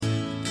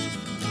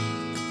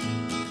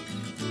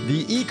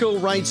The Eco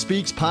Right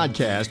Speaks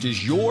podcast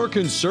is your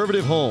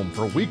conservative home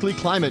for weekly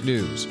climate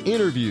news,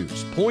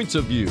 interviews, points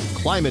of view,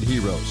 climate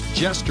heroes,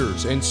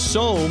 jesters, and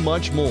so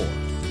much more.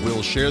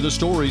 We'll share the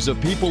stories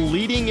of people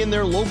leading in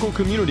their local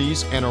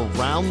communities and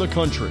around the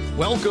country.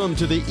 Welcome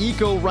to the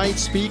Eco Right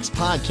Speaks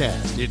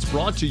podcast. It's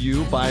brought to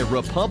you by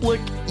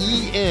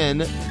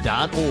republicen.org.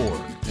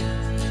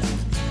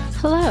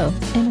 Hello,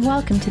 and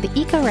welcome to the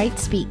Eco Right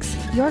Speaks,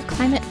 your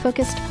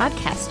climate-focused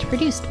podcast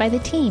produced by the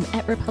team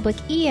at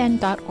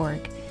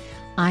republicen.org.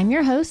 I'm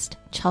your host,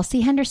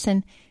 Chelsea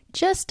Henderson,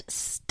 just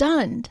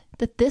stunned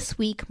that this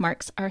week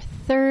marks our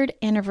third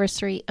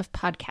anniversary of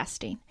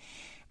podcasting.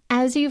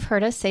 As you've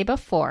heard us say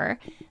before,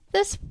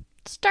 this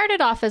started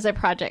off as a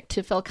project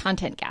to fill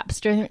content gaps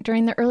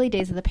during the early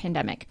days of the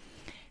pandemic.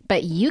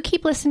 But you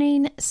keep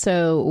listening,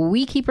 so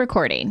we keep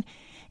recording.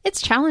 It's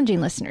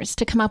challenging listeners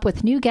to come up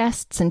with new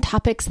guests and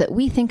topics that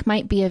we think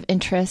might be of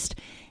interest.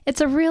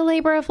 It's a real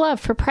labor of love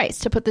for Price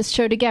to put this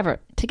show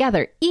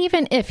together,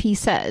 even if he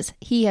says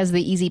he has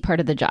the easy part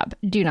of the job.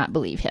 Do not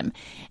believe him.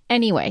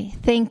 Anyway,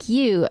 thank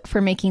you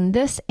for making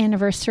this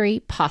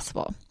anniversary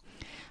possible.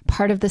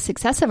 Part of the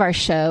success of our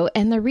show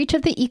and the reach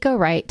of the Eco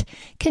Right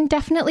can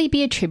definitely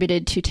be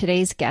attributed to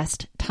today's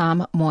guest,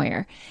 Tom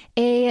Moyer,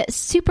 a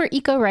super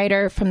eco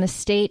writer from the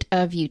state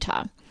of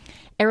Utah.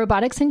 A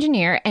robotics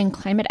engineer and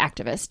climate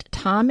activist,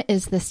 Tom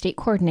is the state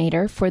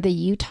coordinator for the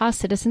Utah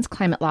Citizens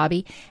Climate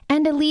Lobby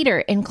and a leader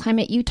in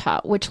Climate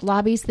Utah, which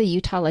lobbies the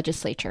Utah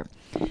legislature.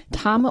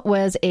 Tom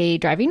was a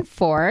driving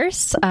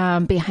force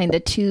behind the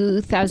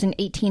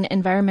 2018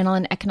 Environmental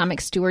and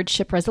Economic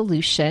Stewardship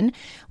Resolution,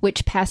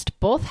 which passed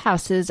both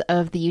houses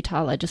of the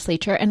Utah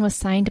legislature and was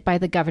signed by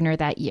the governor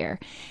that year.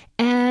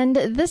 And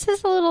this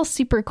is a little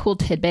super cool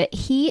tidbit.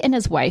 He and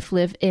his wife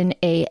live in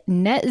a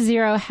net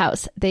zero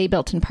house they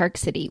built in Park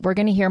City. We're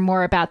going to hear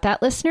more about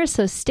that, listeners,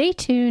 so stay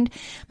tuned.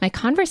 My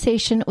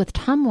conversation with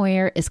Tom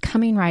Moyer is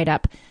coming right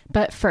up.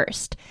 But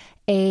first,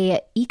 a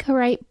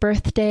Eco-Right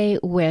birthday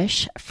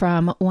wish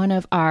from one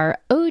of our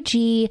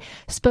OG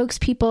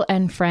spokespeople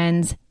and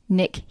friends,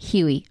 Nick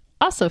Huey,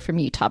 also from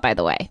Utah, by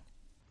the way.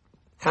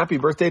 Happy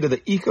birthday to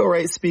the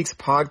Eco-Right Speaks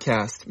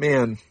podcast.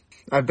 Man,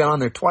 I've been on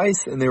there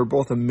twice, and they were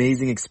both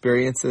amazing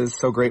experiences.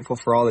 So grateful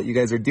for all that you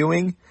guys are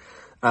doing.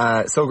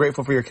 So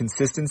grateful for your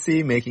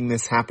consistency, making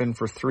this happen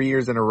for 3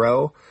 years in a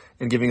row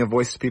and giving a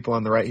voice to people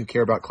on the right who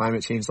care about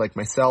climate change like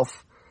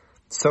myself.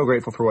 So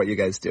grateful for what you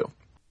guys do.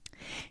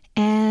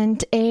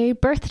 And a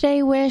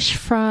birthday wish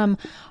from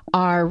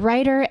our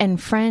writer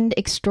and friend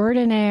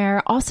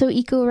extraordinaire, also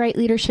Eco-Right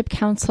Leadership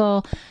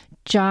Council,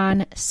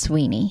 John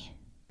Sweeney.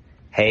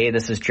 Hey,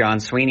 this is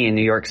John Sweeney in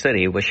New York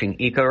City, wishing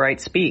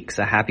Eco-Right Speaks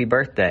a happy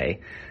birthday.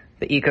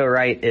 The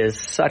Eco-Right is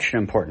such an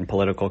important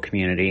political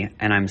community,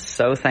 and I'm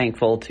so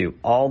thankful to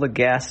all the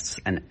guests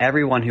and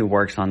everyone who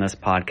works on this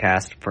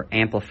podcast for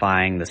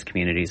amplifying this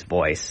community's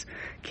voice.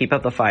 Keep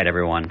up the fight,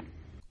 everyone.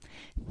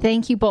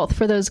 Thank you both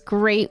for those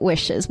great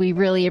wishes. We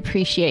really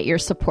appreciate your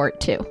support,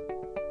 too.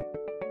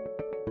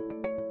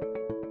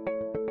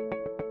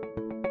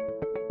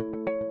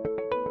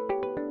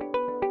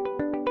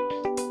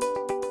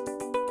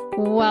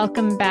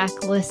 Welcome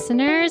back,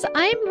 listeners.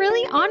 I'm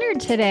really honored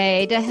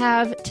today to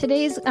have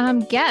today's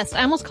guest.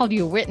 I almost called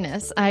you a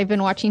witness. I've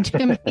been watching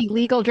too many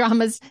legal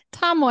dramas.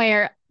 Tom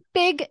Moyer,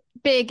 big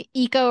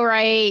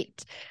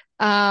eco-right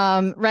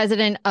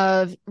resident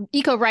of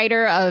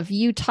eco-writer of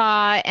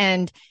Utah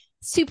and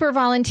super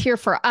volunteer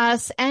for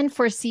us and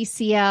for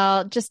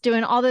CCL, just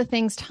doing all the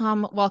things.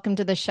 Tom, welcome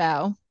to the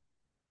show.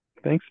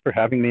 Thanks for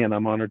having me, and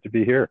I'm honored to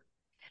be here.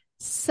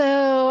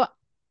 So,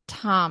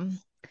 Tom,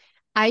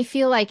 I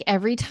feel like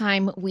every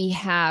time we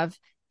have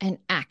an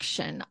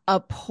action,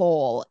 a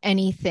poll,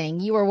 anything,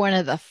 you were one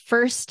of the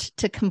first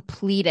to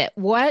complete it.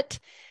 What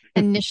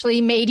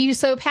initially made you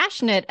so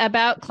passionate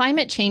about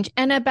climate change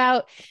and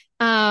about,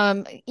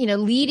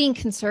 leading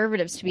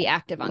conservatives to be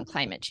active on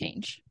climate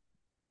change?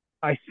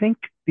 I think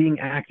being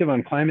active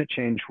on climate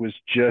change was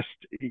just,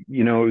 it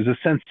was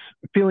a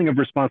feeling of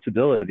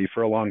responsibility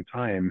for a long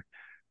time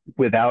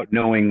without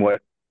knowing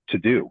what to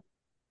do,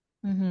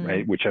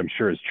 right? Which I'm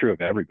sure is true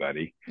of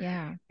everybody.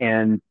 Yeah.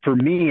 And for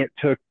me, it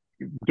took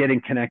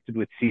getting connected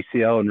with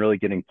CCL and really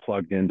getting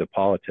plugged into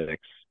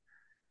politics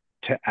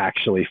to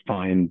actually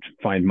find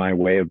my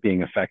way of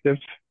being effective.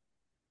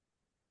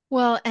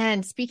 Well,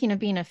 and speaking of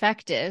being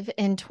effective,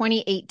 in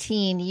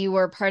 2018, you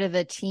were part of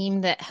the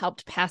team that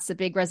helped pass a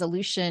big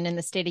resolution in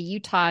the state of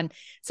Utah. And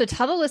so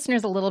tell the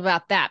listeners a little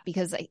about that,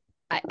 because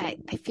I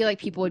feel like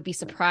people would be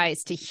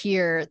surprised to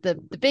hear the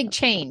big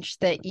change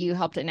that you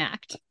helped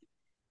enact.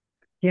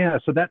 Yeah,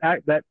 so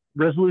that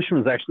resolution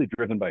was actually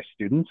driven by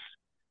students.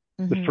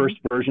 The first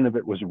version of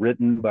it was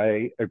written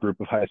by a group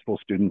of high school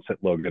students at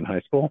Logan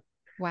High School.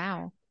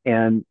 Wow.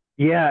 And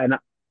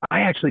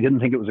I actually didn't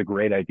think it was a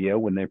great idea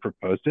when they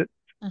proposed it.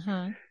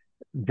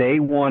 They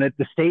wanted,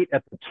 the state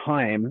at the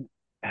time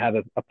had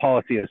a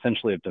policy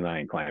essentially of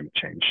denying climate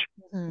change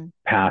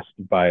passed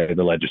by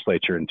the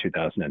legislature in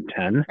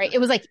 2010. Right. It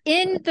was like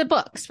in the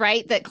books,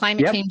 right? That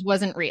climate change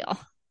wasn't real.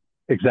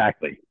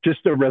 Exactly.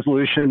 Just a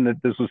resolution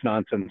that this was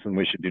nonsense and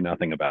we should do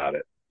nothing about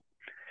it.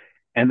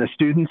 And the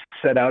students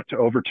set out to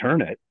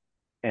overturn it.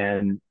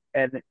 And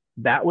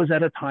that was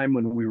at a time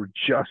when we were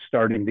just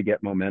starting to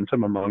get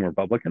momentum among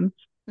Republicans.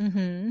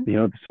 Mm-hmm. You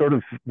know, sort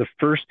of the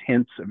first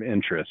hints of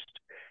interest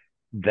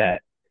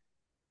that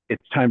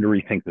it's time to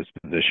rethink this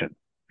position.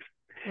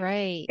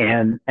 Right.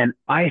 And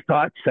I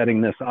thought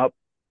setting this up,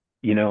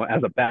 you know,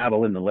 as a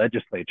battle in the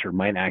legislature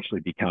might actually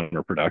be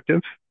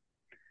counterproductive.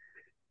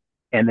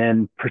 And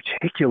then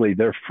particularly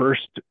their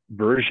first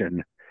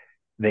version,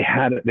 they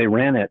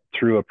ran it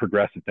through a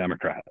progressive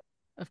Democrat.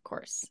 Of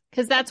course.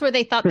 Because that's where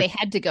they thought they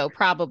had to go,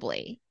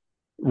 probably.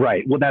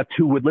 Right. Well, that's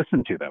who would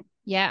listen to them.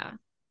 Yeah.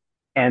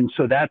 And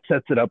so that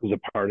sets it up as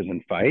a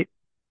partisan fight.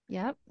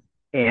 Yep.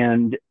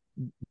 And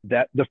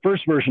that the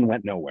first version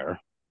went nowhere.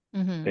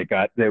 Mm-hmm.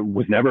 It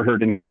was never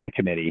heard in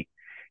committee.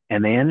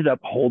 And they ended up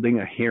holding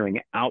a hearing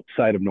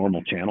outside of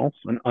normal channels,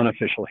 an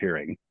unofficial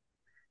hearing.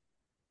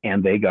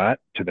 And they got,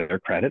 to their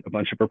credit, a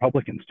bunch of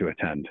Republicans to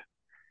attend.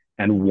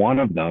 And one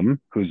of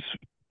them, who's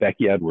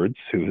Becky Edwards,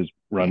 who has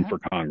run for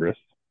Congress,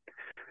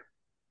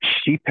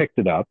 she picked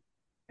it up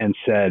and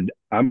said,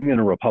 I'm going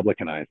to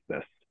Republicanize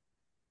this.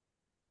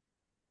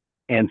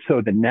 And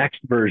so the next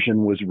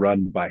version was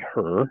run by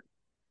her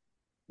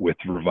with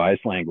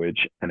revised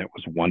language, and it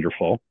was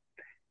wonderful.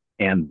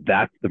 And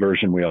that's the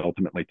version we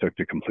ultimately took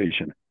to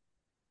completion.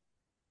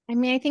 I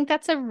mean, I think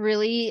that's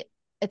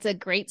it's a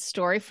great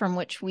story from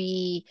which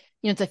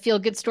it's a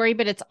feel-good story,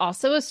 but it's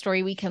also a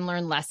story we can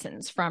learn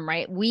lessons from,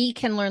 right? We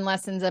can learn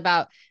lessons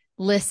about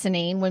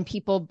listening when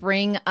people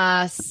bring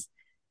us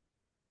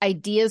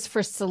ideas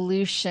for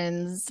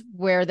solutions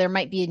where there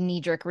might be a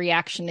knee-jerk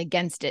reaction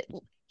against it.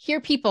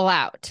 Hear people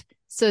out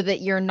so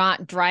that you're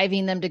not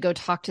driving them to go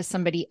talk to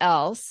somebody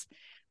else,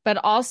 but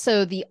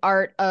also the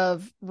art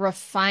of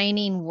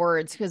refining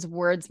words, because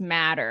words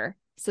matter,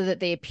 so that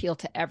they appeal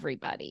to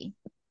everybody.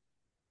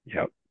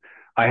 Yep.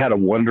 I had a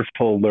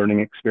wonderful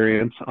learning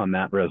experience on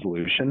that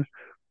resolution,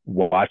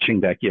 watching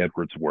Becky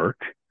Edwards work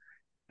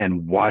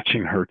and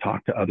watching her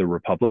talk to other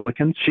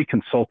Republicans. She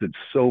consulted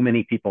so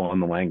many people on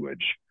the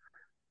language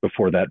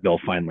before that bill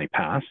finally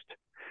passed,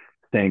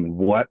 saying,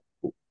 what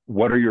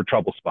are your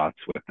trouble spots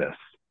with this?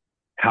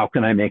 How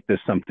can I make this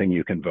something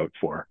you can vote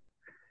for?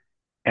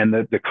 And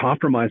the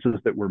compromises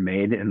that were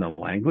made in the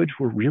language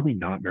were really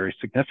not very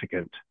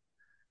significant.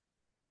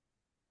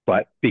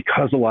 But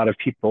because a lot of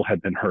people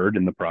had been heard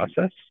in the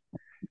process,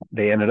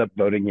 they ended up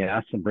voting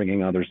yes and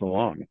bringing others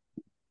along.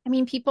 I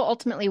mean, people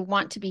ultimately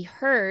want to be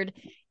heard.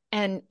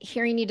 And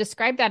hearing you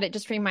describe that, it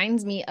just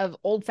reminds me of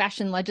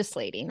old-fashioned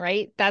legislating,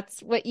 right?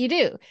 That's what you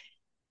do.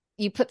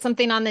 You put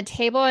something on the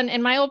table.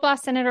 And my old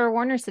boss, Senator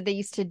Warner, said they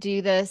used to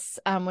do this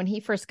when he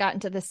first got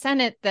into the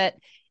Senate, that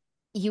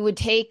you would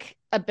take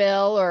a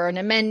bill or an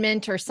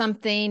amendment or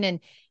something,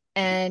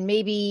 and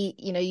maybe,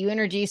 you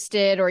introduced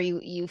it, or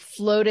you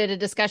floated a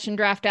discussion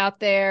draft out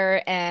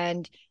there,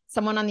 and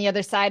someone on the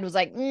other side was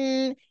like,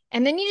 and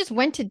then you just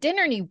went to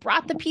dinner and you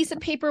brought the piece of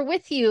paper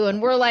with you,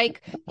 and we're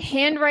like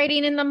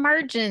handwriting in the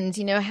margins,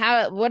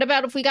 what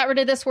about if we got rid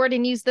of this word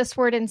and used this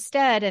word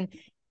instead?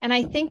 And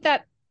I think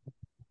that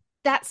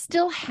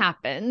still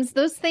happens.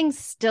 Those things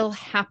still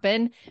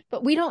happen,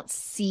 but we don't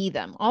see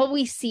them. All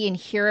we see and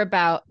hear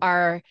about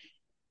are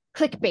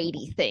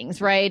clickbaity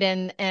things, right?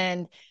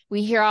 And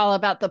we hear all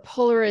about the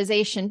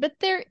polarization, but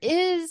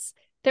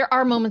there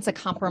are moments of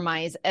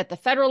compromise at the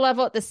federal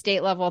level, at the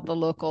state level, at the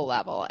local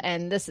level.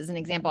 And this is an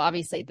example,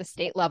 obviously, at the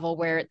state level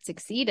where it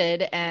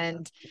succeeded.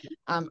 And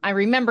I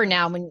remember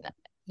now, when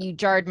you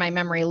jarred my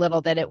memory a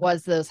little, that it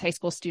was those high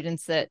school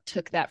students that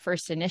took that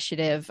first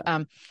initiative.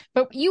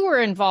 But you were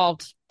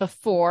involved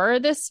before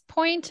this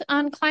point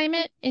on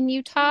climate in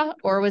Utah,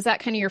 or was that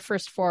kind of your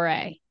first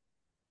foray?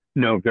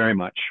 No, very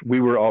much.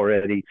 We were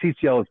already,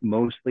 CCL is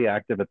mostly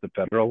active at the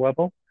federal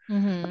level.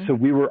 Mm-hmm. So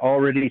we were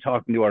already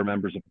talking to our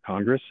members of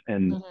Congress,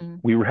 and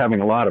we were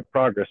having a lot of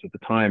progress at the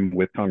time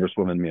with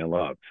Congresswoman Mia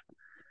Love.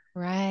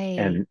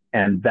 Right.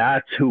 And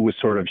that's who was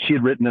she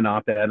had written an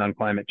op-ed on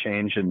climate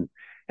change and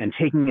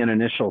taking an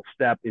initial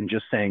step in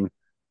just saying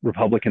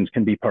Republicans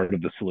can be part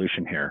of the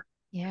solution here.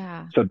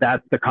 Yeah. So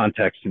that's the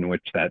context in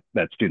which that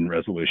student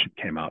resolution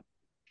came out.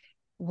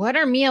 What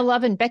are Mia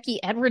Love and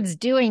Becky Edwards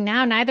doing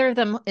now? Neither of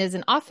them is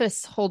an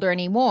office holder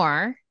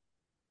anymore.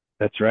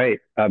 That's right.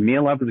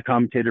 Mia Love is a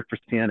commentator for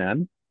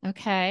CNN.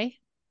 Okay.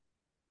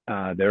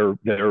 They're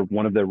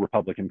one of the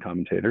Republican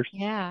commentators.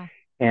 Yeah.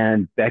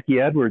 And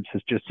Becky Edwards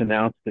has just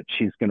announced that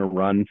she's going to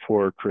run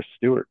for Chris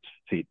Stewart's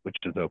seat, which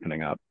is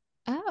opening up.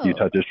 Oh.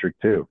 Utah District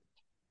 2.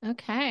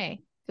 Okay.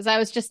 Because I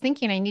was just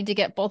thinking I need to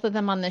get both of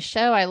them on the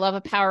show. I love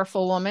a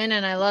powerful woman,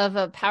 and I love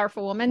a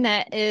powerful woman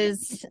that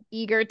is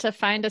eager to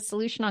find a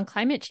solution on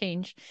climate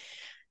change.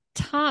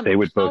 Tom, they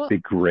would both be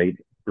great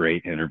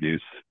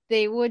interviews.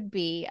 They would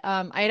be.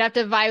 I'd have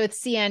to vie with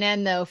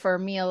CNN though for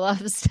Mia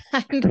Love's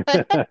time.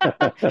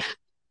 But,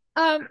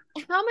 how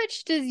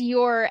much does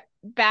your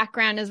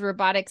background as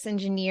robotics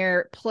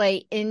engineer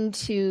play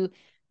into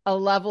a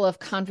level of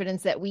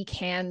confidence that we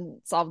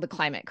can solve the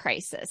climate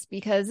crisis?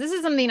 Because this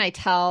is something I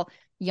tell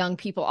young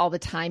people all the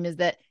time, is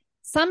that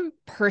some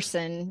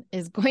person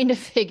is going to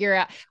figure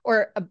out,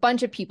 or a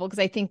bunch of people, because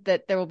I think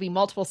that there will be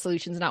multiple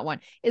solutions, not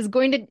one, is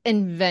going to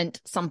invent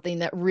something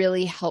that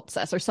really helps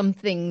us, or some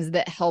things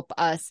that help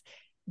us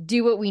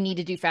do what we need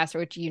to do faster,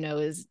 which,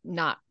 is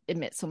not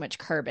emit so much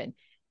carbon.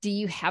 Do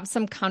you have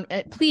some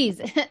please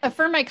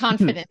affirm my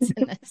confidence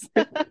in this.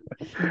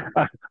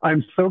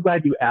 I'm so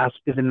glad you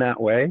asked it in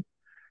that way,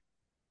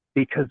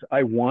 because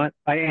I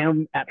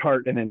am at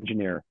heart an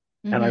engineer,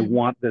 and I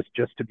want this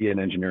just to be an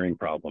engineering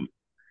problem.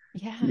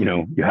 Yeah.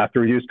 You have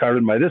to reduce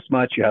carbon by this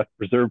much. You have to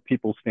preserve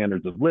people's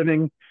standards of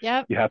living.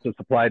 Yep. You have to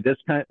supply this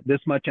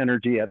much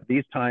energy at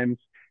these times.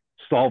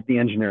 Solve the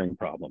engineering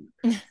problem.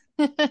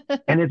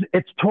 And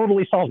it's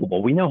totally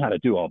solvable. We know how to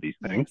do all these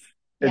things.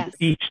 Yes.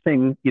 Each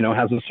thing,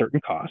 has a certain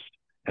cost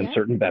and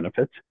certain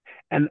benefits.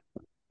 And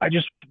I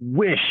just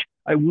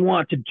I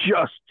want to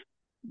just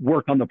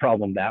work on the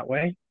problem that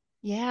way.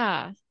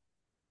 Yeah.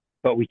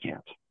 But we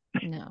can't.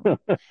 No.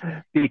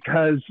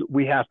 Because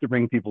we have to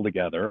bring people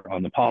together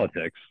on the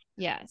politics.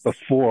 Yes.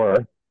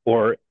 Before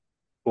or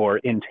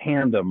in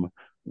tandem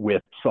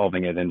with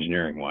solving it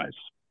engineering wise.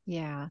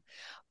 Yeah.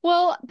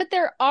 Well, but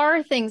there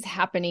are things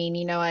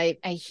happening. I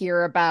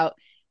hear about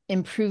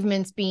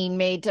improvements being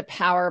made to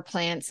power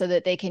plants so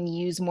that they can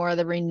use more of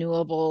the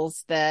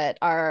renewables that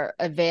are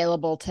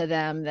available to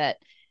them.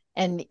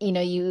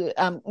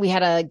 We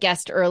had a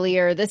guest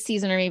earlier this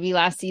season, or maybe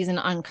last season,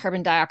 on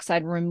carbon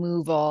dioxide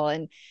removal.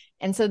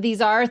 And so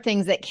these are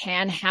things that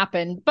can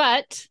happen,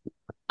 but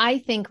I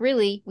think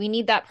really we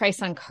need that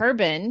price on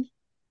carbon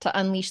to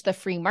unleash the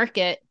free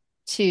market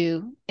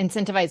to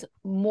incentivize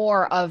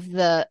more of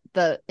the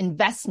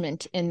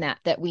investment in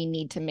that we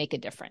need to make a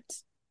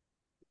difference.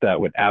 That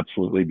would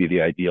absolutely be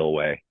the ideal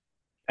way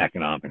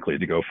economically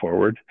to go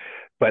forward.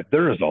 But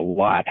there is a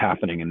lot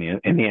happening in the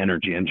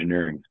energy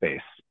engineering space.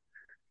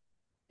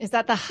 Is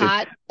that the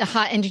hot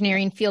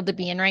engineering field to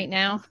be in right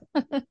now?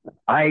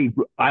 I'm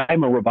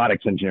a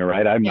robotics engineer,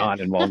 right? I'm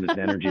not involved in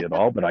energy at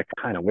all, but I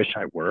kind of wish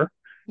I were,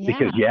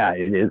 because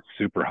it is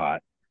super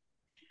hot.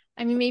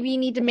 I mean, maybe you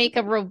need to make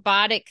a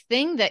robotic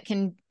thing that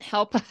can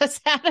help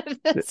us out of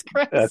this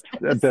crisis.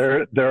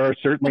 There are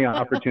certainly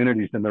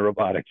opportunities in the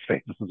robotic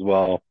space as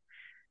well.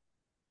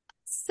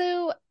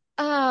 So,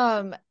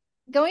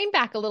 going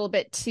back a little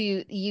bit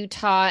to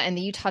Utah and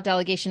the Utah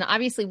delegation,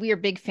 obviously we are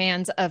big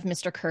fans of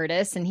Mr.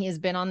 Curtis, and he has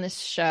been on this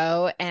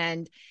show,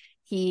 and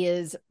he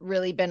has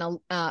really been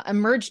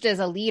emerged as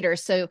a leader.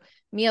 So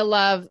Mia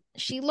Love,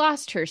 she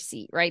lost her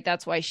seat, right?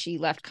 That's why she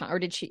left, or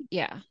did she?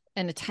 Yeah,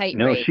 in a tight race.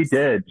 No, she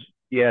did.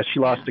 Yeah, she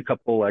lost a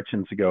couple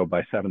elections ago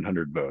by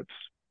 700 votes.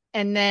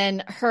 And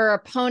then her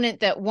opponent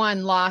that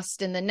won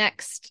lost in the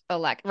next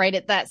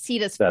right? That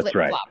seat has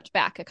flip-flopped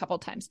back a couple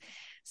times.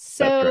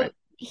 So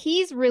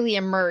he's really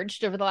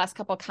emerged over the last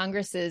couple of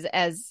Congresses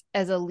as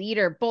a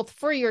leader, both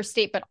for your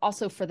state, but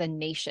also for the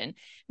nation.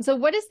 And so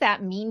what does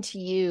that mean to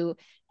you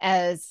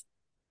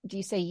do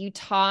you say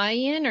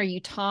Utahian or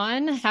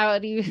Utahn? How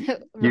do you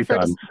refer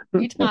to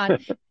Utahn?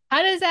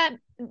 How does that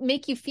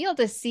make you feel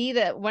to see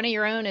that one of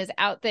your own is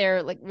out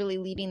there, like, really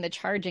leading the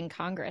charge in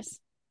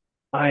Congress?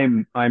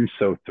 I'm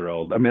so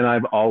thrilled. I mean,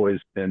 I've always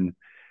been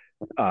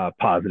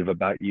positive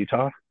about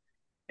Utah,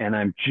 and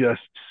I'm just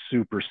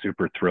super,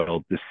 super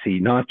thrilled to see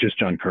not just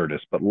John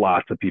Curtis, but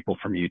lots of people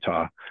from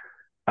Utah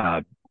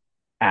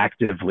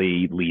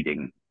actively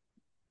leading,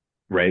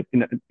 right?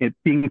 It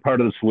being part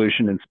of the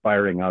solution,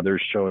 inspiring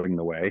others, showing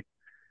the way.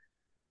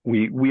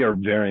 We are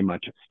very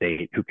much a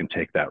state who can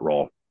take that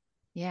role.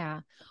 Yeah.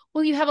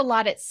 Well, you have a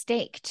lot at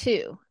stake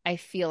too, I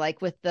feel like,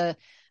 with the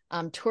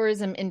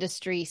tourism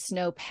industry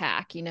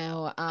snowpack,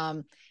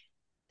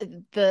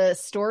 the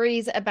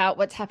stories about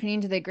what's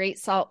happening to the Great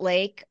Salt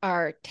Lake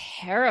are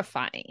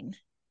terrifying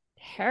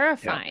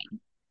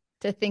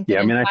to think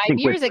that in 5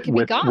 years it could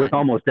be gone. With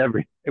almost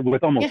every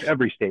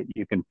state,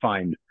 you can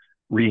find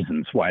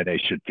reasons why they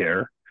should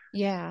care.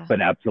 Yeah. But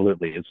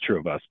absolutely, it's true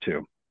of us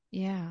too.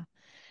 Yeah.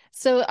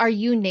 So are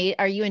you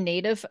a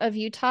native of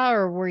Utah,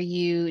 or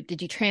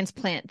did you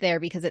transplant there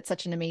because it's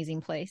such an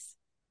amazing place?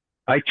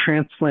 I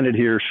transplanted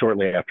here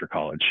shortly after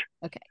college.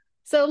 Okay.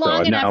 So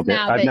long enough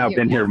now. I've now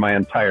been here my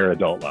entire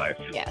adult life.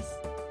 Yes.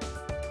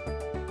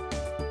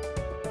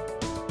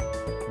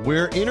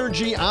 We're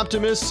energy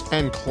optimists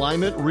and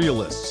climate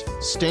realists.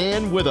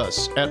 Stand with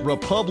us at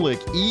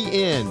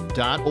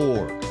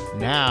republicen.org.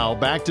 Now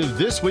back to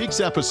this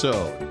week's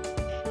episode.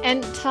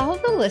 And tell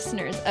the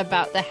listeners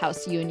about the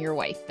house you and your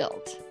wife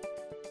built.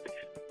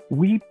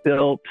 We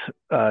built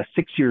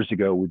 6 years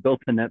ago. We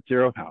built the net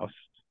zero house.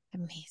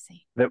 Amazing.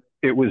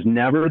 It was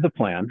never the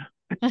plan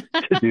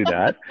to do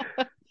that.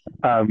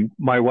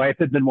 My wife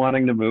had been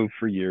wanting to move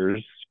for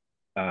years,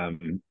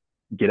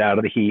 get out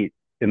of the heat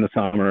in the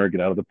summer, get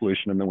out of the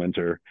pollution in the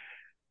winter.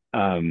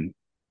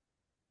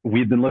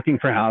 We'd been looking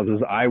for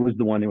houses. I was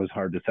the one who was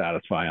hard to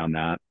satisfy on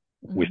that.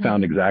 Mm-hmm. We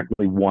found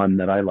exactly one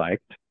that I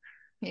liked.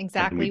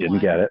 Exactly. We didn't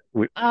get it.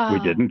 We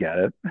didn't get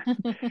it.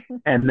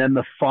 And then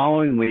the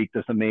following week,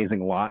 this amazing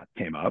lot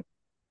came up.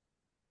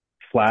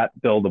 Flat,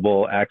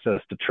 buildable,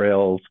 access to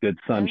trails, good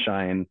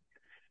sunshine.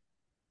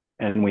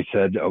 And we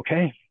said,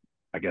 okay,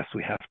 I guess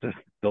we have to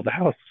build a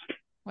house.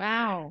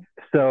 Wow.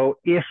 So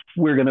if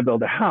we're going to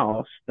build a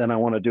house, then I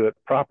want to do it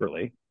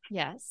properly.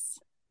 Yes.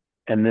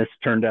 And this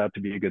turned out to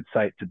be a good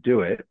site to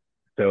do it.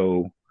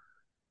 So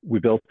we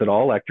built it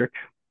all electric,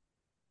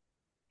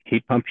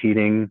 heat pump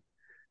heating,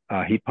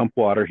 heat pump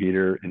water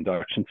heater,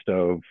 induction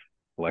stove,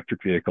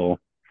 electric vehicle,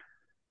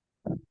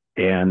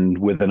 and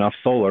with enough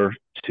solar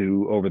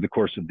to, over the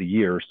course of the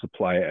year,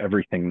 supply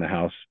everything the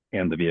house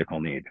and the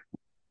vehicle need.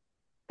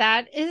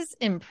 That is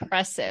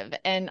impressive.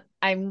 And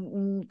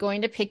I'm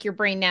going to pick your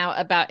brain now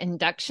about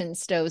induction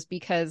stoves,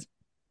 because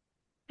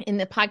in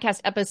the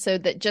podcast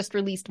episode that just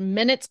released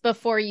minutes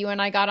before you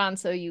and I got on,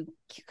 so you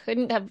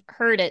couldn't have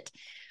heard it,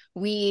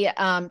 we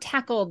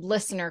tackled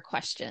listener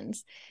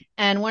questions.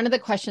 And one of the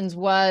questions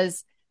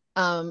was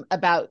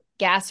about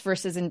gas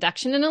versus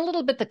induction, and a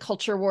little bit the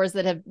culture wars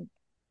that have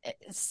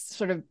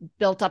sort of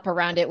built up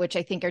around it, which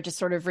I think are just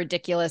sort of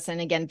ridiculous. And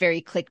again,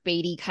 very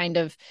clickbaity kind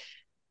of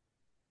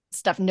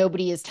stuff.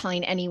 Nobody is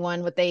telling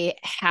anyone what they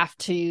have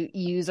to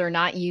use or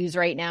not use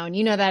right now. And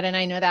you know that, and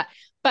I know that.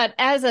 But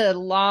as a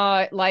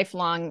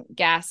lifelong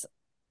gas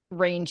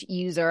range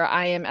user,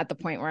 I am at the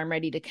point where I'm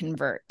ready to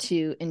convert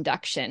to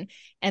induction.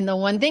 And the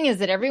one thing is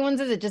that everyone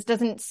says it just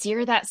doesn't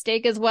sear that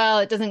steak as well.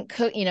 It doesn't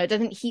cook, it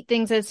doesn't heat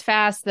things as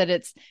fast, that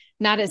it's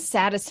not as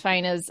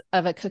satisfying as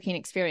of a cooking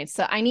experience.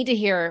 So I need to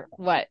hear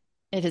what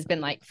it has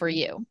been like for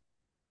you.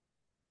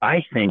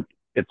 I think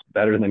it's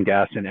better than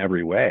gas in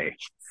every way.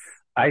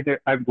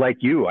 I'm like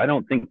you. I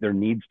don't think there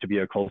needs to be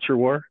a culture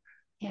war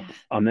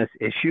on this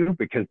issue,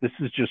 because this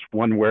is just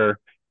one where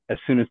as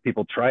soon as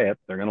people try it,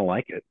 they're going to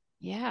like it.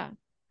 Yeah.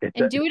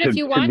 And do it if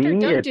you want, or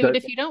don't do it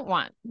if you don't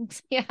want.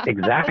 Yeah.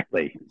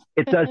 Exactly.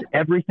 It does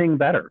everything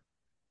better.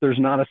 There's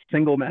not a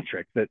single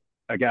metric that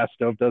a gas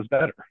stove does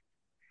better.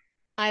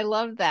 I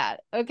love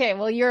that. Okay.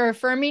 Well, you're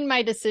affirming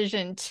my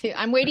decision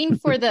I'm waiting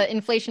for the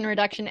Inflation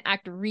Reduction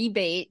Act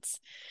rebates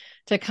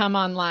to come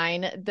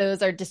online.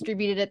 Those are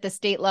distributed at the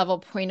state level.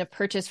 Point of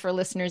purchase for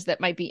listeners that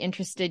might be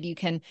interested. You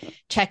can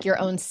check your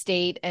own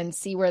state and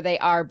see where they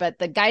are, but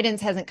the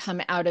guidance hasn't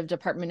come out of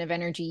Department of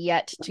Energy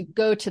yet to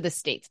go to the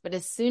states. But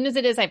as soon as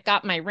it is, I've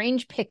got my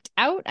range picked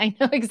out. I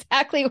know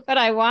exactly what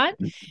I want,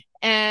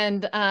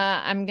 and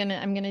I'm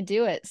gonna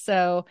do it.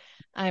 So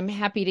I'm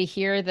happy to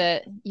hear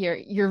that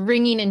your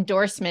ringing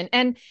endorsement.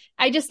 And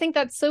I just think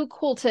that's so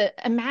cool to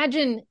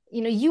imagine,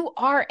 you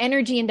are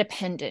energy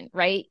independent,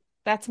 right?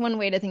 That's one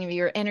way to think of it.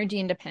 You're energy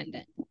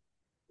independent.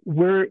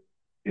 That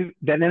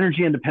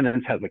energy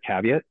independence has a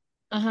caveat.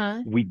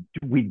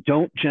 We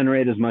don't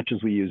generate as much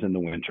as we use in the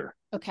winter.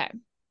 Okay.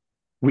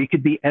 We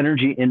could be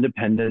energy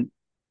independent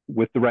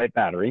with the right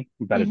battery,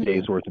 about a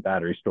day's worth of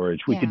battery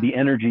storage. We could be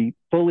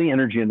fully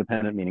energy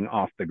independent, meaning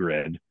off the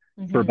grid,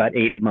 for about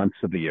 8 months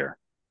of the year.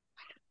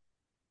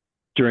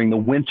 During the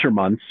winter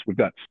months, we've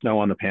got snow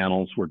on the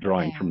panels. We're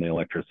drawing from the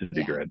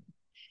electricity grid.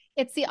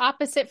 It's the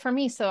opposite for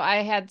me. So I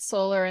had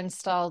solar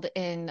installed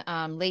in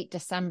late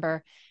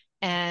December,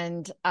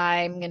 and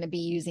I'm going to be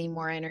using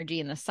more energy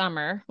in the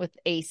summer with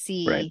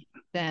AC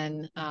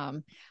than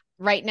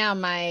right now.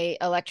 My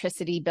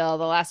electricity bill,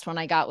 the last one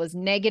I got, was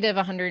negative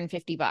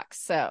 $150.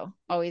 So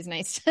always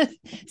nice to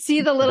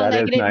see the little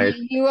negative. Nice.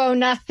 You owe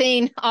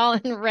nothing, all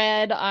in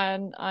red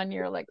on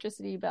your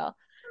electricity bill.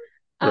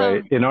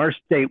 Right. In our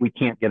state, we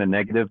can't get a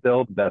negative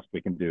bill. The best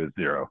we can do is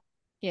zero.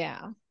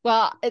 Yeah.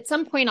 Well, at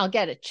some point I'll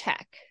get a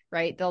check,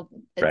 right?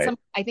 I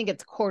think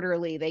it's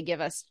quarterly. They give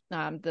us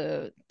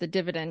the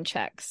dividend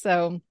check.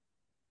 So,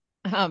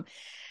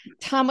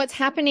 Tom, what's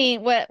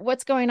happening?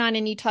 What's going on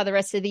in Utah the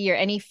rest of the year?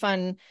 Any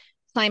fun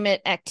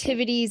climate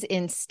activities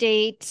in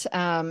state?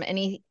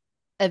 Any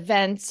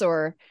events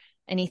or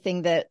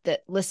anything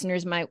that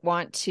listeners might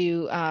want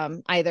to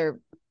either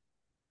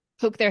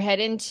poke their head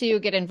into,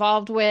 get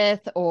involved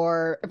with,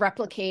 or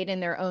replicate in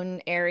their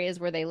own areas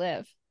where they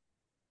live?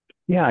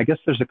 Yeah, I guess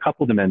there's a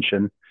couple to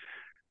mention.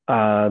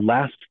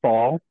 Last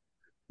fall,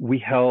 we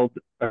held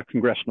a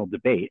congressional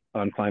debate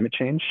on climate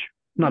change.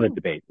 Not a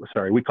debate,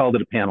 sorry. We called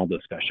it a panel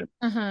discussion.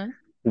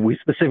 We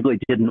specifically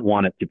didn't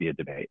want it to be a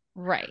debate.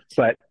 Right.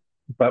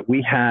 But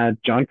we had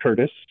John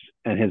Curtis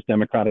and his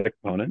Democratic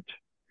opponent,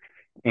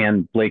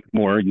 and Blake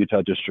Moore,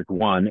 Utah District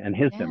 1, and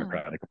his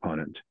Democratic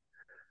opponent,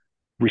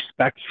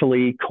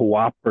 respectfully,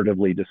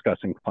 cooperatively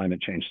discussing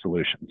climate change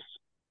solutions.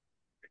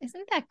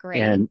 Isn't that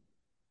great? And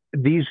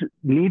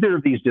neither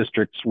of these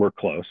districts were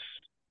close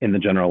in the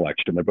general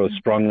election. They're both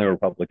strongly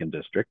Republican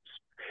districts.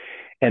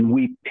 And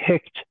we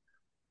picked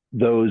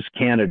those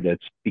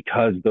candidates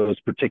because those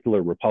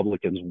particular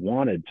Republicans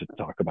wanted to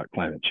talk about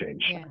climate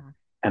change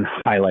and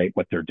highlight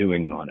what they're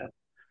doing on it.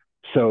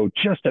 So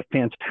just a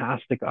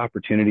fantastic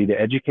opportunity to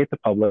educate the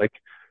public,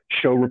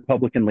 show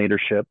Republican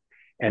leadership,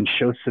 and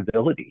show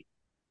civility,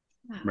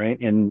 right?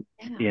 In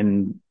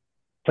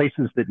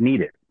places that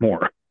need it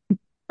more.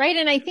 Right.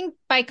 And I think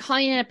by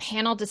calling it a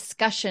panel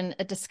discussion,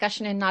 a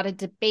discussion and not a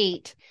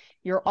debate,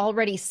 you're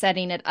already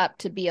setting it up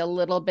to be a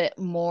little bit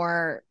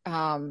more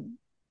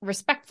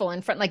respectful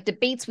and front, like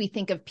debates, we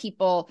think of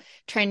people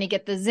trying to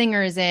get the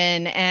zingers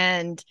in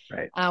and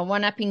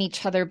one-upping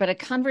each other, but a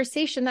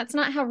conversation, that's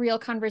not how real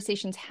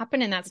conversations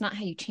happen. And that's not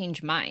how you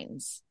change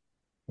minds.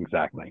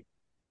 Exactly.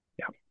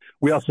 Yeah.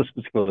 We also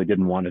specifically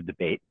didn't want to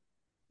debate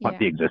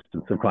the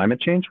existence of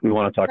climate change. We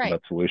want to talk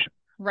about solutions.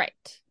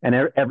 Right. And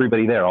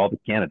everybody there, all the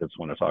candidates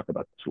want to talk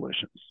about the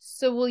solutions.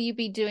 So will you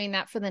be doing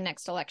that for the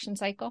next election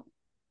cycle?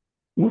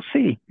 We'll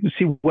see. We'll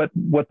see what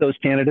those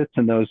candidates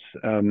and those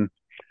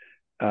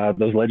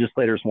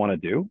legislators want to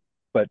do.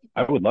 But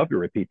I would love to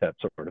repeat that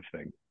sort of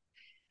thing.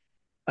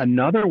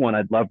 Another one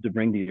I'd love to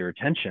bring to your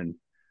attention.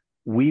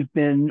 We've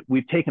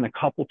taken a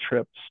couple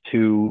trips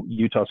to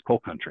Utah's coal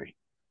country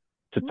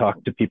to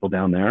talk to people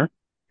down there.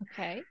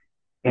 Okay.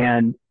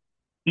 And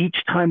each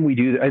time we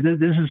do,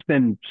 this has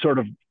been sort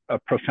of a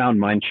profound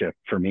mind shift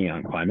for me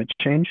on climate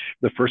change.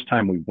 The first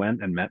time we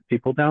went and met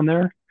people down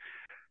there,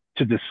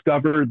 to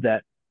discover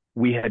that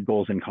we had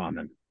goals in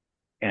common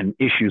and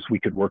issues we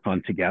could work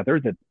on together,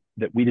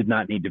 that we did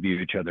not need to view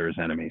each other as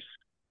enemies.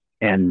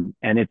 And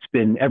it's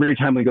been, every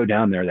time we go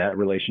down there, that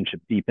relationship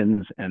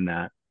deepens and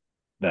that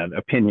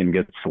opinion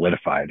gets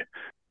solidified.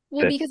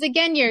 Well, because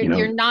again,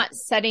 you're not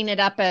setting it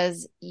up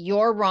as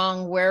you're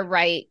wrong, we're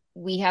right,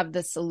 we have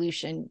the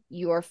solution.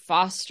 You're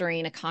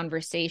fostering a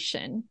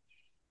conversation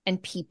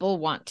and people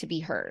want to be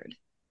heard.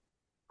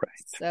 Right.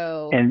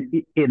 So,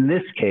 and in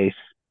this case,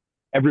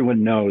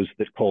 everyone knows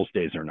that coal's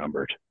days are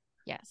numbered.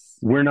 Yes.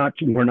 We're not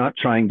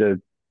trying to,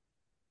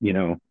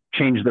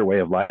 change their way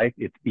of life.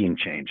 It's being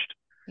changed.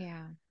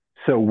 Yeah.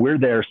 So we're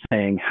there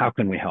saying, how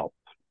can we help?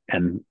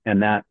 And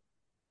that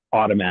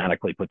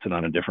automatically puts it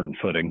on a different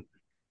footing.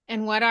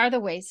 And what are the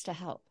ways to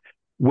help?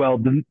 Well,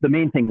 the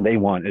main thing they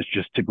want is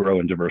just to grow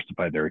and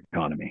diversify their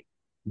economy.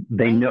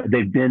 They know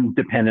they've been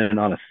dependent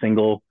on a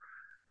single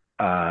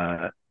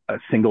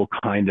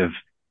kind of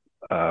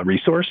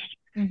resource,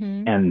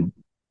 and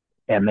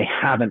they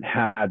haven't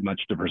had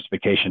much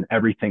diversification.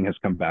 Everything has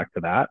come back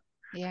to that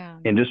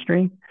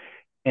industry,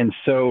 and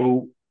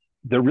so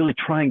they're really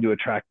trying to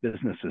attract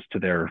businesses to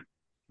their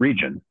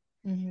region,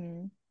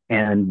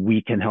 and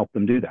we can help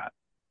them do that.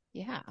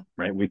 Yeah.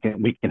 Right. We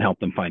can help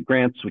them find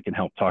grants. We can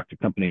help talk to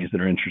companies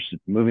that are interested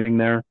in moving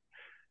there.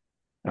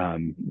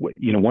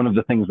 One of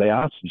the things they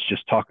ask is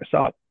just talk us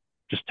up.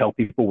 Just tell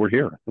people we're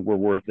here, that we're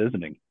worth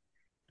visiting.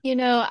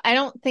 I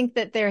don't think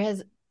that there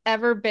has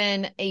ever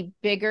been a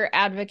bigger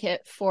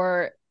advocate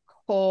for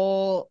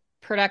coal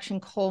production,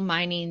 coal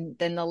mining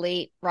than the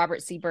late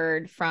Robert C.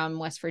 Byrd from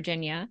West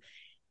Virginia.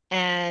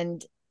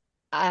 And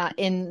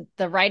in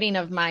the writing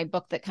of my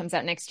book that comes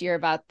out next year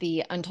about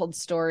the untold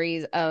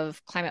stories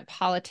of climate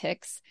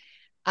politics,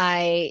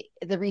 the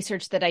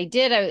research that I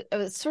did, I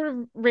was sort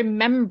of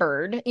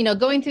remembered,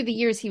 going through the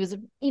years, he was,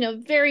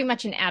 very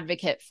much an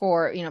advocate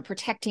for,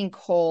 protecting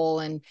coal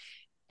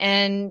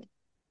and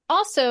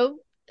also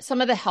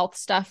some of the health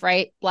stuff,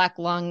 right? Black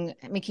lung,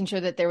 making sure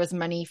that there was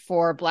money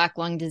for black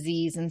lung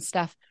disease and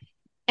stuff,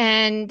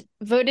 and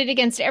voted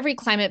against every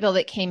climate bill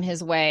that came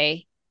his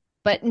way,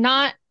 but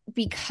not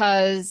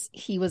because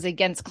he was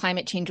against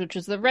climate change, which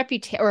was the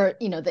reputation, or,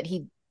 that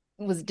he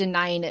was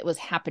denying it was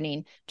happening,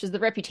 which is the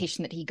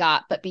reputation that he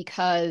got, but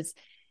because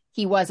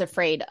he was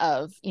afraid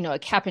of, a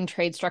cap and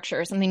trade structure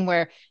or something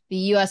where the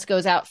US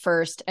goes out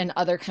first and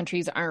other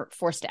countries aren't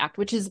forced to act,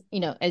 which is,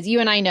 as you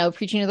and I know,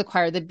 preaching to the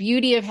choir, the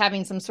beauty of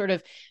having some sort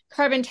of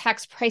carbon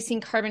tax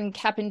pricing, carbon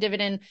cap and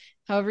dividend,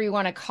 however you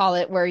want to call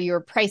it, where you're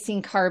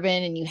pricing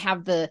carbon and you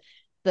have the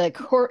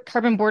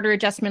carbon border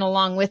adjustment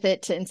along with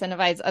it to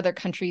incentivize other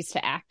countries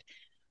to act.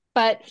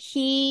 But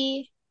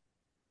he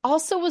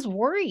also was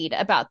worried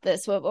about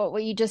this,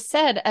 what you just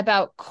said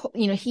about,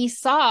 he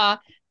saw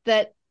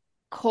that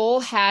coal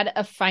had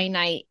a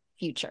finite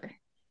future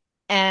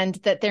and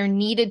that there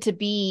needed to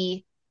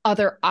be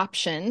other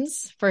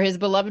options for his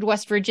beloved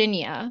West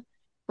Virginia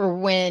for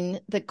when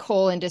the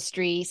coal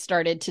industry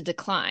started to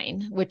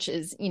decline, which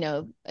is,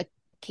 a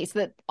case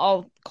that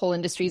all coal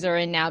industries are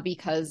in now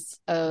because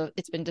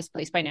it's been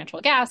displaced by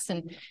natural gas,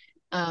 and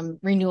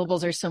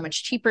renewables are so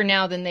much cheaper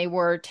now than they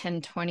were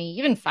 10, 20,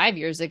 even 5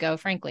 years ago,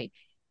 frankly.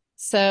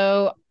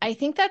 So I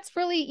think that's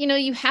really,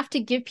 you have to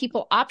give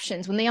people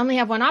options. When they only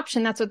have one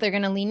option, that's what they're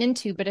going to lean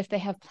into. But if they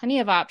have plenty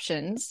of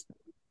options,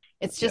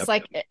 it's just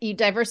like you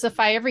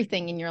diversify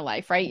everything in your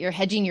life, right? You're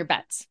hedging your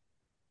bets.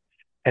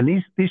 And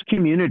these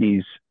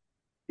communities,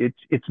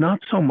 it's not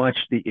so much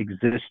the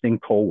existing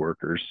coal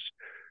workers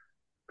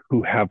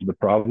who have the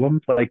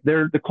problems. Like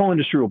the coal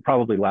industry will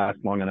probably last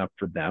long enough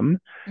for them.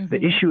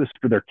 The issue is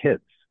for their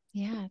kids.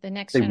 Yeah, the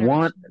next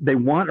generation. They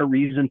want a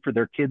reason for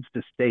their kids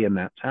to stay in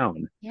that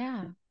town.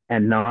 Yeah.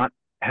 And not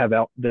have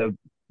the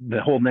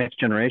whole next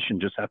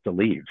generation just have to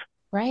leave.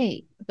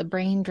 Right. The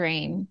brain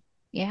drain.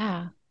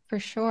 Yeah, for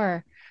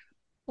sure.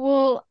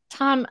 Well,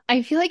 Tom,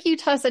 I feel like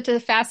Utah is such a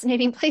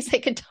fascinating place. I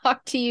could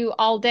talk to you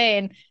all day,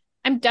 and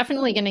I'm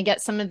definitely going to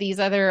get some of these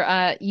other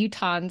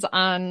Utahns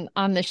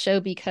on the show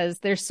because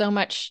there's so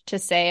much to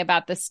say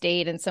about the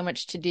state and so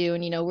much to do.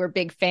 And, we're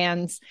big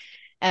fans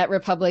at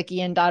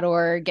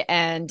republican.org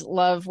and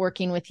love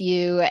working with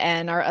you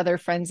and our other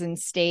friends in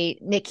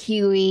state. Nick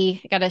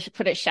Huey, got to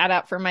put a shout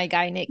out for my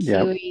guy, Nick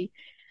Huey.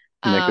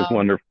 Nick is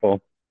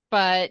wonderful.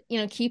 But,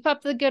 keep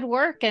up the good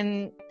work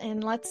and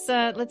let's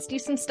do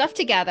some stuff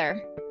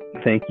together.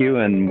 Thank you.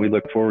 And we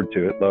look forward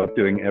to it. Love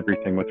doing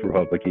everything with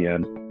Republic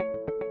EN.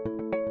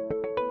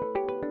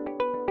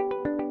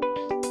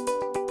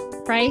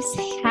 Bryce,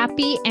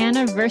 happy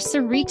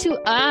anniversary to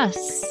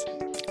us.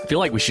 I feel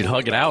like we should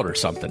hug it out or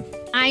something.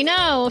 I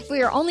know. If we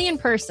were only in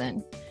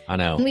person. I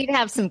know. And we'd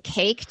have some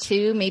cake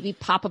too, maybe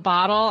pop a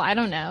bottle. I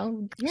don't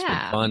know. It's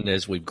been fun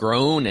as we've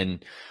grown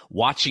and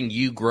watching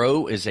you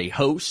grow as a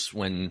host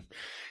when,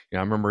 I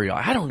remember you're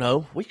like, I don't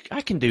know,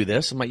 I can do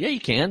this. I'm like, yeah, you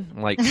can.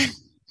 I'm like,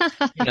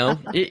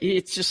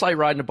 it's just like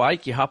riding a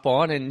bike. You hop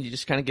on and you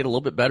just kind of get a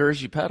little bit better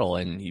as you pedal,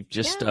 and you've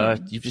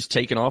just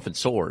taken off and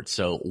soared.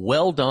 So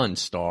well done,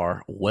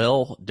 Star.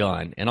 Well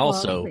done. And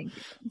also,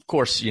 of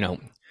course,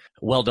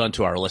 well done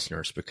to our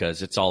listeners,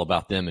 because it's all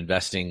about them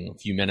investing a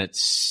few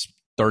minutes,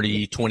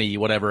 30, 20,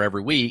 whatever,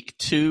 every week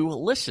to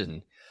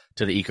listen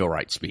to the Eco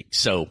Right Speak.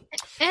 So,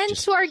 and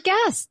to our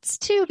guests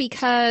too,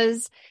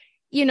 because,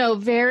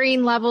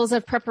 varying levels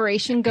of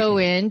preparation go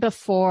in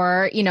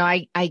before,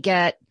 I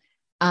get,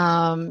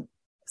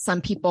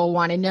 some people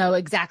want to know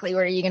exactly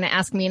what are you going to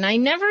ask me. And I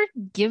never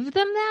give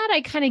them that.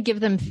 I kind of give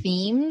them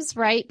themes,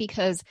 right?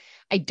 Because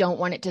I don't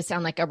want it to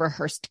sound like a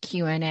rehearsed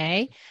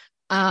Q&A.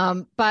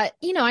 But,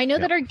 I know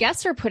that our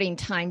guests are putting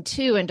time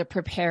too into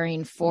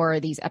preparing for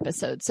these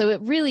episodes. So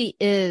it really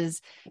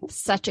is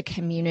such a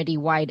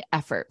community-wide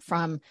effort,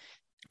 from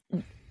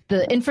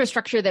the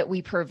infrastructure that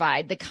we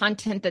provide, the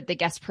content that the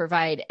guests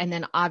provide, and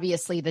then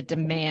obviously the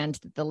demand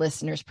that the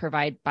listeners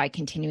provide by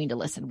continuing to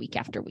listen week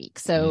after week.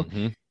 So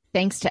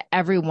thanks to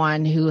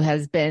everyone who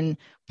has been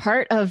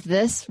part of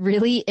this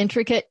really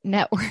intricate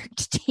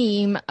networked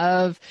team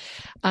of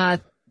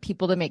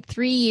people to make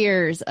 3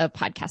 years of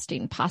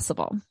podcasting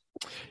possible.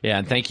 Yeah,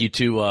 and thank you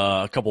to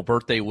a couple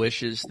birthday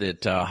wishes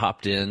that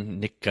hopped in.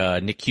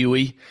 Nick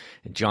Huey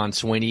and John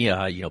Sweeney,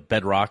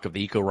 bedrock of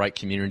the Eco Right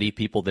community,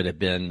 people that have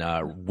been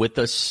with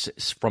us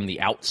from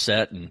the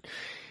outset, and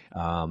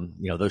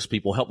those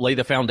people help lay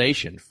the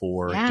foundation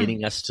for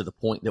getting us to the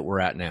point that we're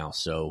at now.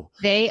 So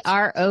they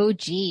are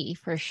OG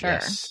for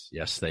sure.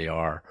 Yes, they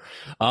are.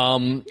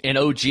 And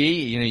OG,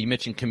 you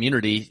mentioned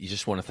community. You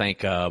just want to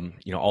thank,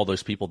 all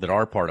those people that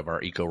are part of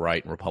our Eco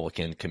Right and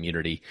Republican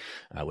community,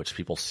 which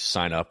people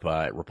sign up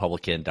at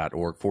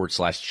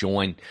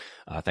republican.org/join.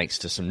 Thanks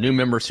to some new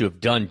members who have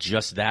done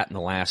just that in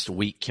the last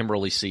week.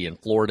 Kimberly C. in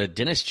Florida,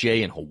 Dennis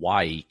J. in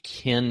Hawaii,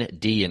 Ken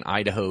D. in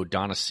Idaho,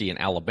 Donna C. in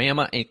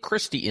Alabama, and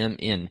Christy M.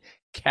 in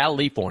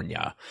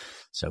California.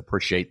 So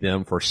appreciate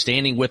them for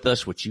standing with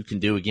us, which you can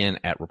do again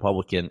at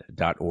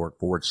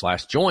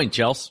republican.org/join.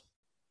 Chelsea.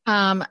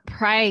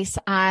 Price,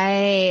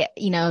 I,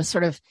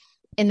 sort of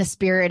in the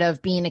spirit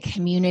of being a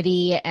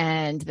community,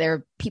 and there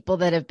are people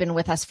that have been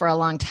with us for a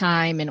long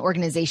time and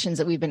organizations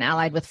that we've been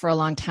allied with for a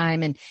long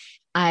time. And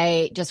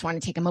I just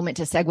want to take a moment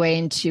to segue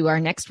into our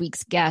next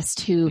week's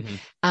guest, who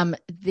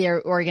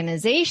their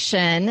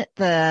organization,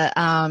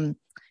 the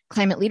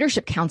Climate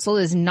Leadership Council,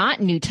 is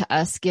not new to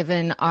us,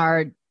 given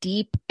our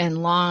deep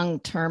and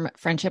long-term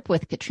friendship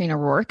with Katrina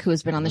Rourke, who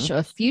has been on the show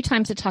a few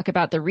times to talk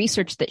about the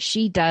research that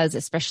she does,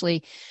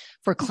 especially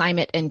for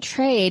climate and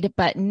trade.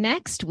 But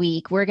next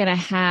week, we're going to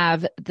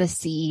have the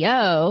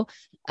CEO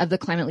of the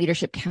Climate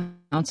Leadership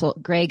Council,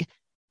 Greg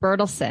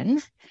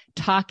Bertelsen,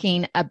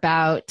 talking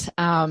about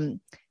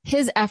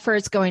his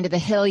efforts going to the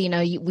Hill.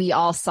 We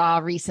all saw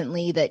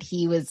recently that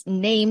he was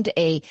named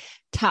a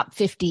top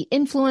 50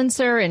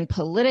 influencer in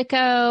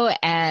Politico,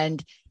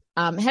 and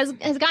has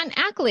gotten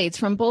accolades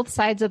from both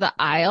sides of the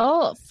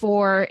aisle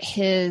for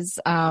his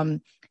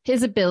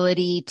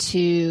ability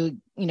to,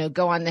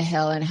 go on the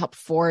Hill and help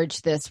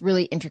forge this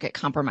really intricate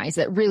compromise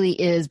that really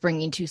is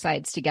bringing two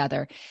sides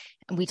together.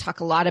 And we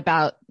talk a lot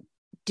about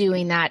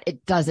doing that.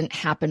 It doesn't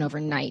happen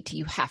overnight.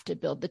 You have to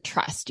build the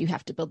trust. You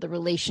have to build the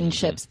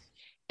relationships.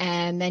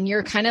 And then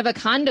you're kind of a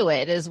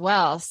conduit as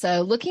well.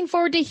 So looking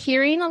forward to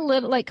hearing a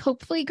little,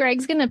 hopefully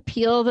Greg's going to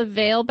peel the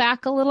veil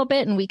back a little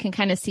bit, and we can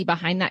kind of see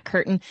behind that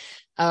curtain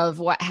of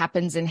what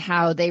happens and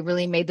how they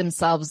really made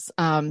themselves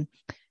a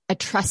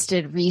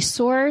trusted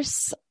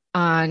resource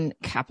on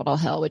Capitol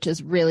Hill, which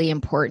is really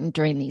important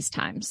during these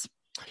times.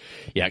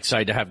 Yeah,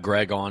 excited to have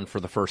Greg on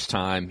for the first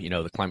time.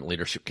 The Climate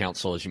Leadership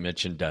Council, as you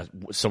mentioned,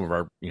 some of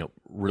our,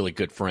 really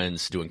good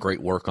friends doing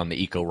great work on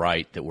the Eco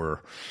Right that we're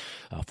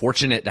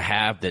fortunate to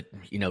have, that,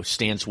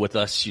 stands with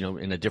us,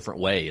 in a different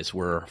way as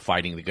we're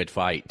fighting the good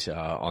fight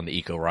on the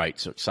Eco Right.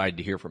 So excited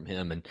to hear from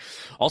him, and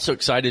also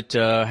excited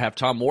to have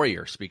Tom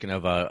Moyer, speaking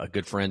of a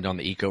good friend on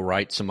the Eco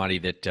Right, somebody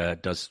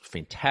that does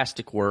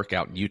fantastic work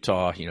out in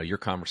Utah. Your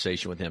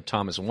conversation with him,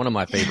 Tom, is one of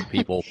my favorite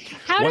people.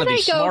 One of the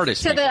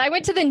smartest people. I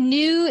went to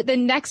the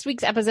next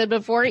week's episode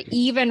before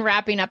even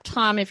wrapping up.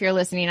 Tom, if you're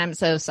listening, I'm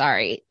so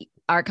sorry.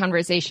 our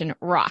conversation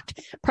rocked.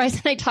 Price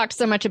and I talked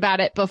so much about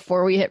it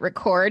before we hit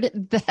record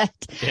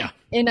that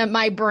in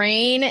my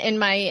brain, in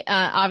my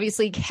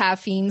obviously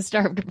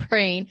caffeine-starved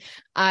brain,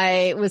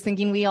 I was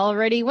thinking we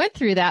already went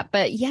through that.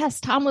 But yes,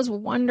 Tom was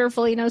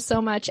wonderful. He knows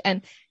so much.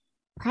 And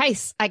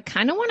Price, I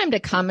kind of want him to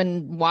come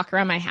and walk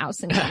around my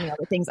house and tell me all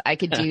the things I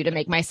could do to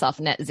make myself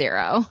net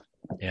zero.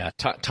 Yeah,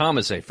 Tom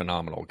is a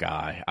phenomenal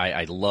guy.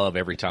 I love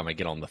every time I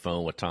get on the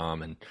phone with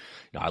Tom, and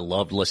I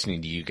love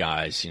listening to you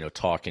guys,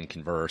 talk and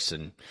converse,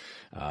 and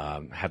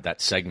have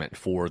that segment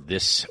for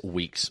this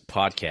week's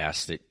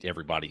podcast that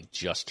everybody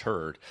just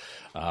heard.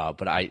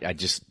 But I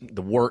just,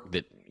 the work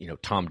that,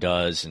 Tom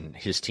does and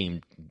his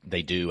team,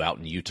 they do out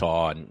in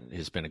Utah, and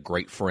has been a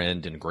great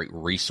friend and a great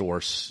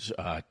resource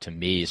to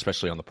me,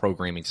 especially on the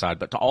programming side,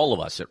 but to all of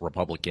us at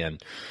Republican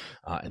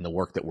and the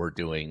work that we're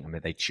doing. I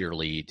mean, they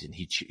cheerlead, and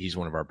he's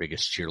one of our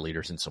biggest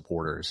cheerleaders and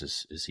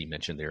supporters, as he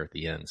mentioned there at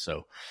the end.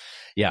 So,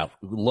 yeah,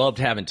 loved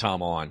having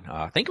Tom on.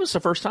 I think it was the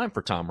first time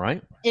for Tom,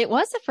 right? It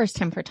was the first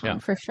time for Tom,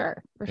 for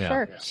sure.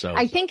 Sure. So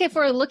I think if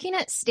we're looking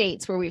at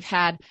states where we've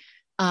had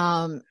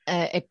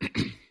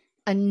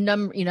a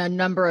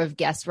number of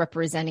guests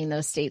representing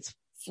those states,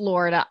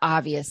 Florida,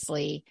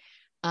 obviously,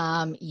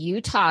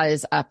 Utah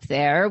is up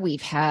there.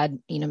 We've had,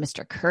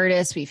 Mr.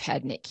 Curtis, we've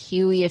had Nick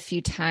Huey a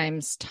few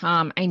times.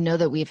 Tom, I know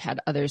that we've had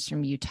others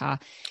from Utah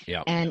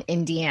and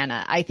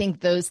Indiana. I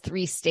think those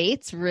three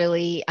states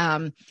really,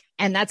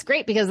 and that's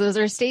great because those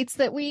are states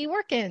that we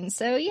work in.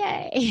 So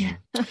yay.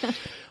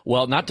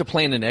 Well, not to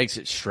plan an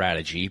exit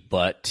strategy,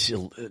 but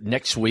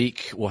next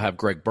week we'll have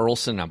Greg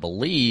Burleson. I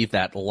believe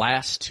that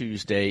last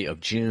Tuesday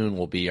of June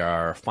will be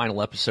our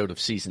final episode of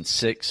season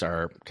 6,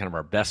 our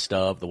best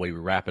of, the way we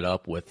wrap it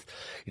up with,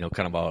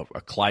 kind of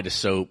a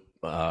kaleidoscope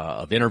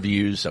of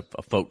interviews of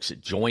folks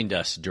that joined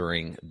us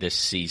during this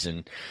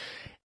season.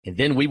 And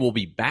then we will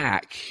be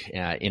back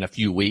in a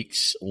few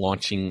weeks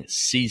launching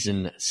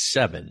season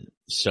 7.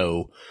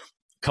 So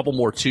a couple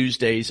more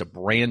Tuesdays of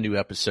brand new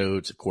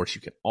episodes. Of course,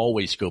 you can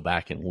always go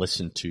back and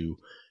listen to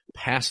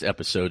past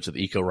episodes of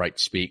Eco Right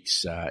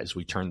Speaks as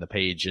we turn the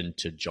page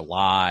into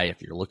July.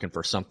 If you're looking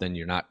for something,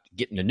 you're not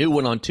getting a new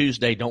one on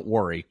Tuesday, don't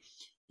worry.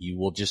 You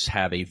will just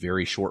have a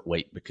very short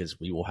wait because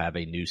we will have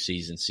a new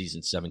season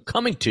 7,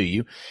 coming to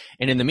you.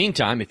 And in the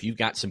meantime, if you've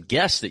got some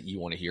guests that you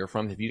want to hear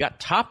from, if you've got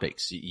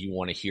topics that you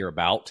want to hear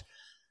about,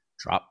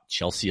 drop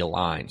Chelsea a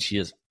line. She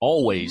is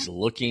always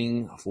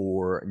looking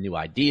for new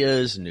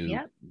ideas, new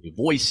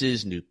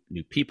voices, new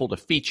people to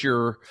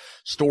feature,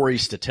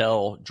 stories to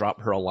tell.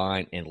 Drop her a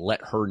line and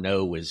let her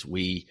know as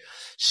we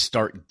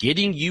start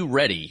getting you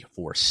ready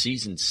for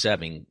season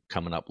 7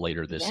 coming up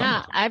later this summer.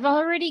 Yeah, I've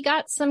already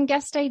got some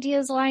guest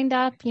ideas lined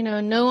up.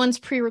 No one's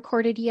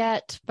pre-recorded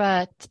yet,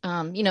 but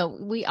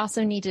we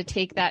also need to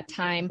take that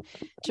time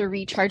to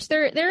recharge.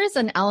 There is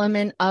an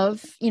element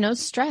of,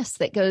 stress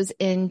that goes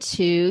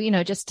into,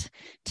 just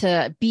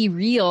to be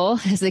real,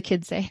 as the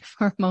kids say,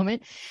 for a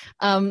moment.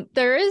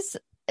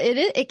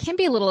 It can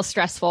be a little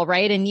stressful,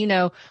 right? And,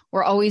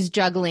 we're always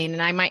juggling,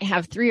 and I might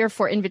have 3 or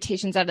 4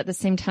 invitations out at the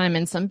same time.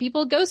 And some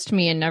people ghost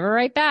me and never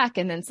write back.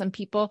 And then some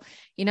people,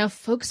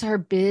 folks are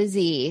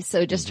busy.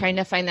 So just trying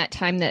to find that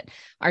time that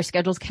our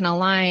schedules can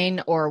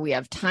align, or we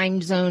have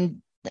time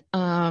zone,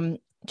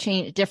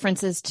 change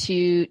differences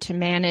to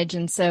manage.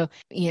 And so,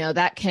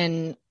 that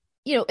can,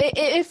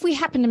 if we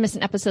happen to miss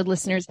an episode,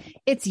 listeners,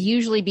 it's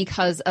usually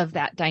because of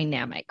that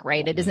dynamic,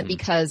 right? It isn't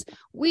because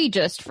we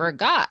just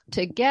forgot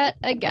to get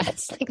a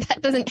guest. Like,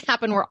 that doesn't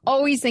happen. We're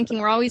always thinking,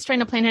 we're always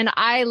trying to plan ahead.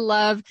 I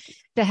love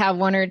to have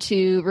 1 or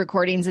 2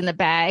 recordings in the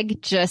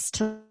bag just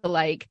to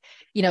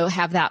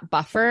have that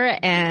buffer,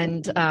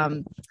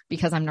 and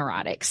because I'm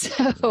neurotic.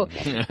 So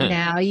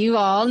now you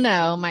all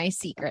know my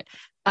secret.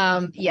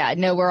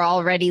 We're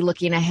already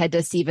looking ahead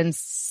to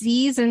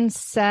season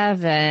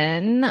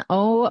 7.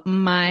 Oh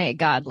my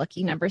God,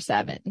 lucky number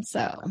 7.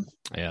 So,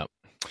 yeah.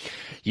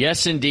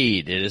 Yes,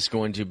 indeed. It is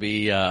going to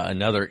be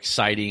another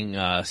exciting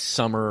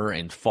summer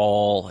and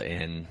fall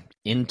and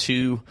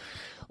into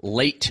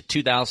late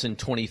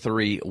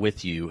 2023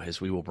 with you, as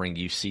we will bring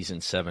you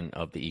season 7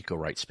 of the Eco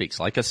Right Speaks.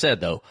 Like I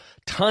said, though,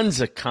 tons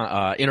of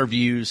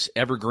interviews,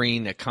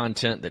 evergreen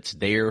content that's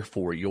there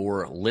for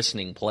your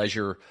listening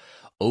pleasure.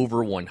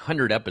 Over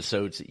 100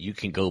 episodes that you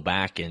can go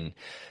back and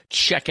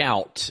check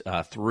out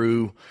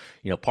through,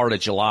 part of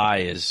July.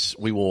 Is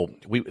we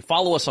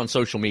follow us on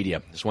social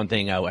media. It's one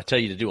thing I tell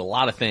you to do a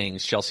lot of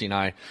things. Chelsea and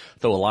I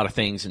throw a lot of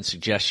things and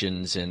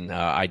suggestions and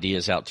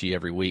ideas out to you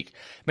every week.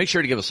 Make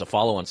sure to give us a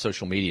follow on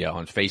social media,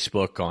 on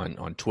Facebook,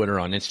 on Twitter,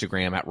 on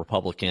Instagram at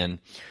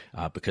Republican,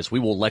 because we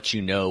will let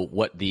you know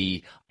what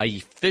the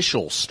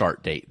official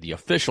start date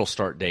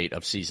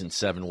of season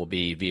 7 will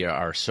be via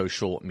our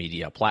social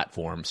media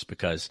platforms,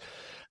 because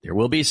there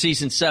will be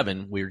season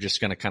 7. We're just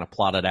going to kind of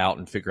plot it out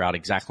and figure out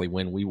exactly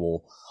when we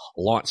will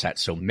launch that.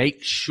 So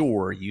make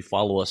sure you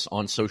follow us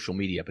on social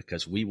media,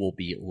 because we will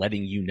be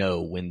letting you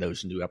know when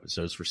those new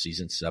episodes for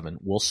season 7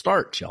 will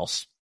start,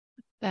 Chelsea.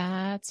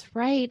 That's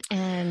right.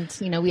 And,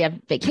 we have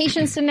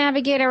vacations to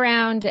navigate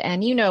around,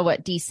 and you know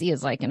what DC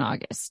is like in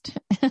August.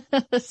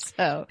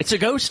 So it's a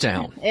ghost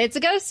town. It's a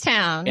ghost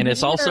town. And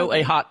it's also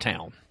a hot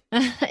town.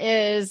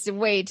 Is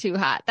way too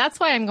hot. That's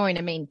why I'm going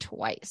to Maine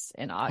twice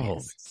in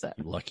August. So.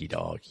 You lucky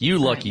dog. You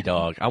lucky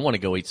dog. I want to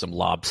go eat some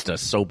lobster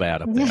so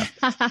bad up there.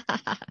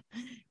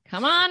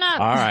 Come on up.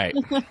 All right.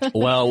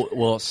 Well,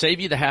 we'll save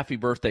you the happy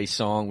birthday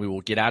song. We will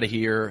get out of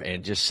here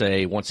and just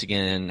say once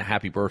again,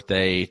 happy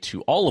birthday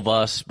to all of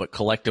us, but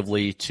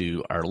collectively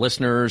to our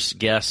listeners,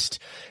 guests,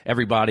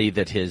 everybody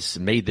that has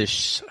made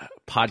this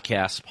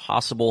podcast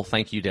possible.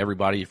 Thank you to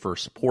everybody for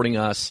supporting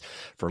us,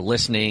 for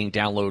listening,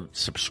 download,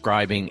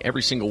 subscribing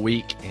every single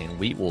week, and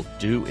we will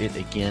do it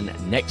again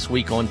next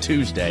week on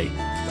Tuesday.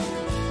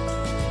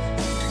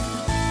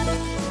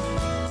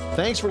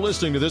 Thanks for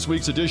listening to this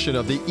week's edition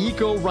of the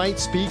Eco Right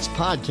Speaks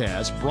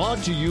podcast, brought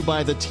to you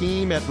by the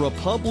team at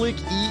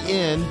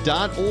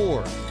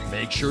republicen.org.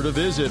 Make sure to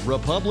visit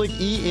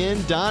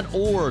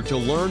republicen.org to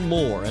learn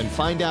more and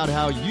find out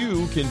how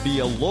you can be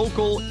a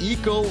local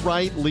Eco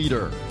Right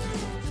leader.